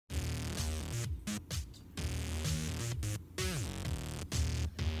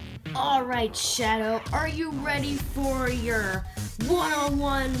Alright, Shadow, are you ready for your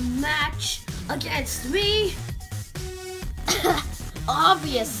one-on-one match against me?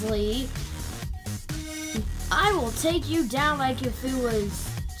 Obviously. I will take you down like if it was...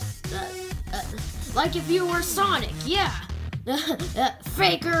 like if you were Sonic, yeah.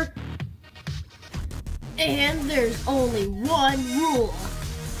 Faker. And there's only one rule.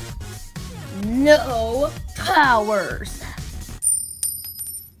 No powers.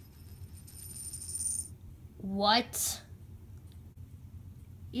 What?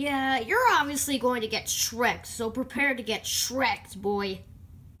 Yeah, you're obviously going to get Shrek'd, so prepare to get Shrek'd, boy.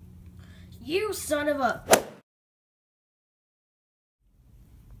 You son of a...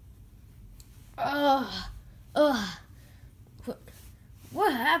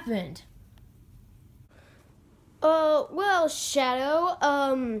 What happened? Well, Shadow,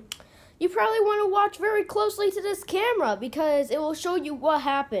 you probably want to watch very closely to this camera because it will show you what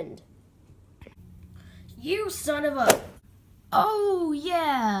happened. You son of a... Oh,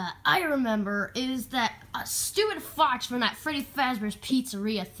 yeah, I remember. It was that stupid fox from that Freddy Fazbear's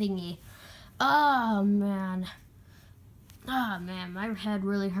Pizzeria thingy. Oh, man. Oh, man, my head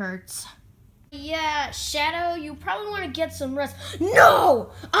really hurts. Yeah, Shadow, you probably want to get some rest.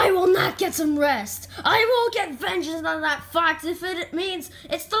 No! I will not get some rest. I will get vengeance on that fox if it means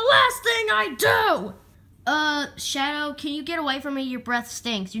it's the last thing I do. Shadow, can you get away from me? Your breath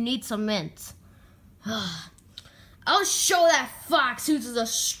stinks. You need some mint. I'll show that fox who's the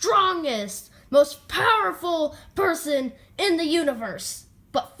strongest, most powerful person in the universe.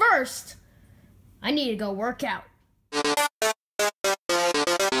 But first, I need to go work out.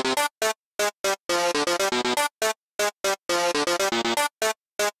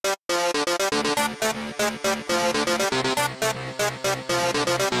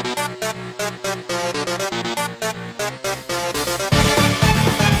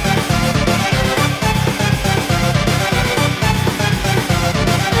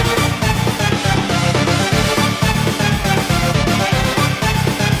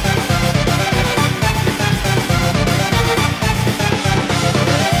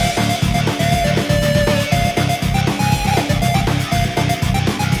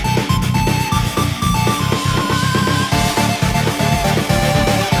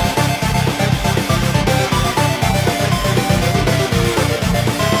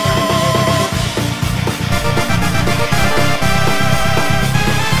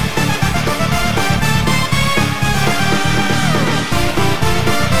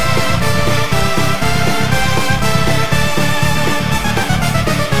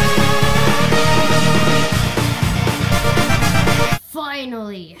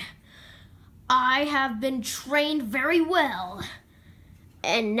 Finally, I have been trained very well,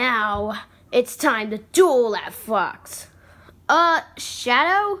 and now it's time to duel that fox.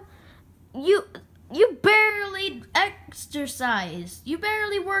 Shadow, you barely exercised. You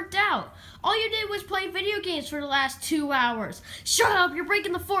barely worked out. All you did was play video games for the last 2 hours. Shut up, you're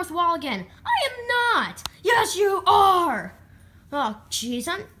breaking the fourth wall again. I am not. Yes, you are. Oh, jeez,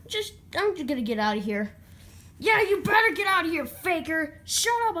 I'm just gonna get out of here. Yeah, you better get out of here, faker.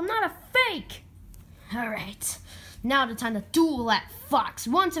 Shut up, I'm not a fake. All right, now the time to duel that fox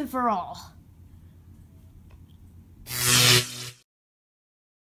once and for all.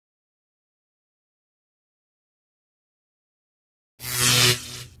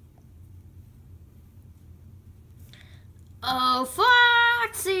 Oh,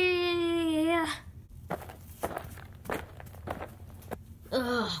 Foxy!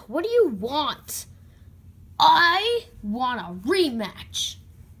 What do you want? I want a rematch.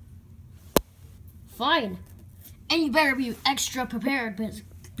 Fine. And you better be extra prepared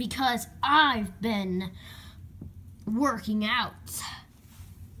because I've been working out.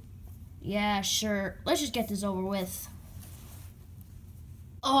 Yeah, sure. Let's just get this over with.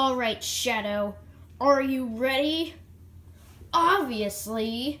 All right, Shadow. Are you ready?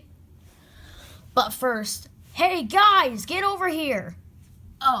 Obviously. But first, hey guys, get over here.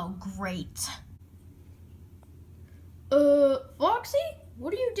 Oh, great. Foxy?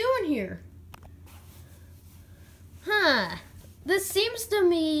 What are you doing here? Huh. This seems to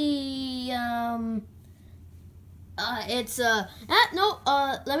me, let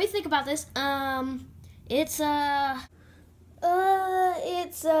me think about this. It's a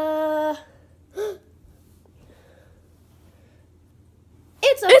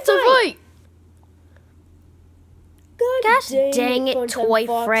fight! Gosh dang it, Toy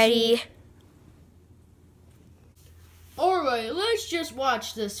Freddy. Alright, let's just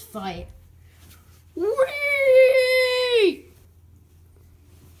watch this fight. Whee!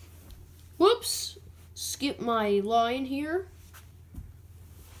 Whoops. Skip my line here.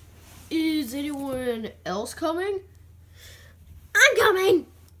 Is anyone else coming? I'm coming!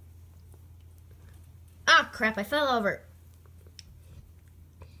 Ah, crap, I fell over.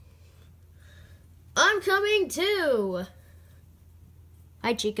 I'm coming too!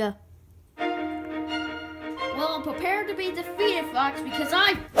 Hi, Chica. Well, I'm prepared to be defeated, Fox, because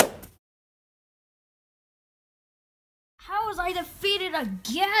How was I defeated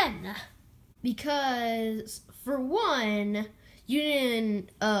again? Because, for one, you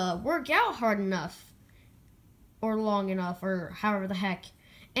didn't work out hard enough. Or long enough, or however the heck.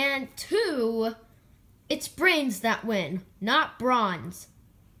 And two, it's brains that win, not bronze.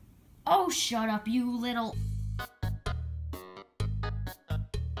 Oh, shut up, you little...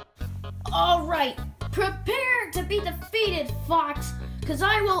 Alright, prepare to be defeated, Fox, because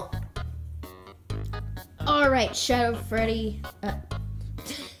I will... Alright, Shadow Freddy.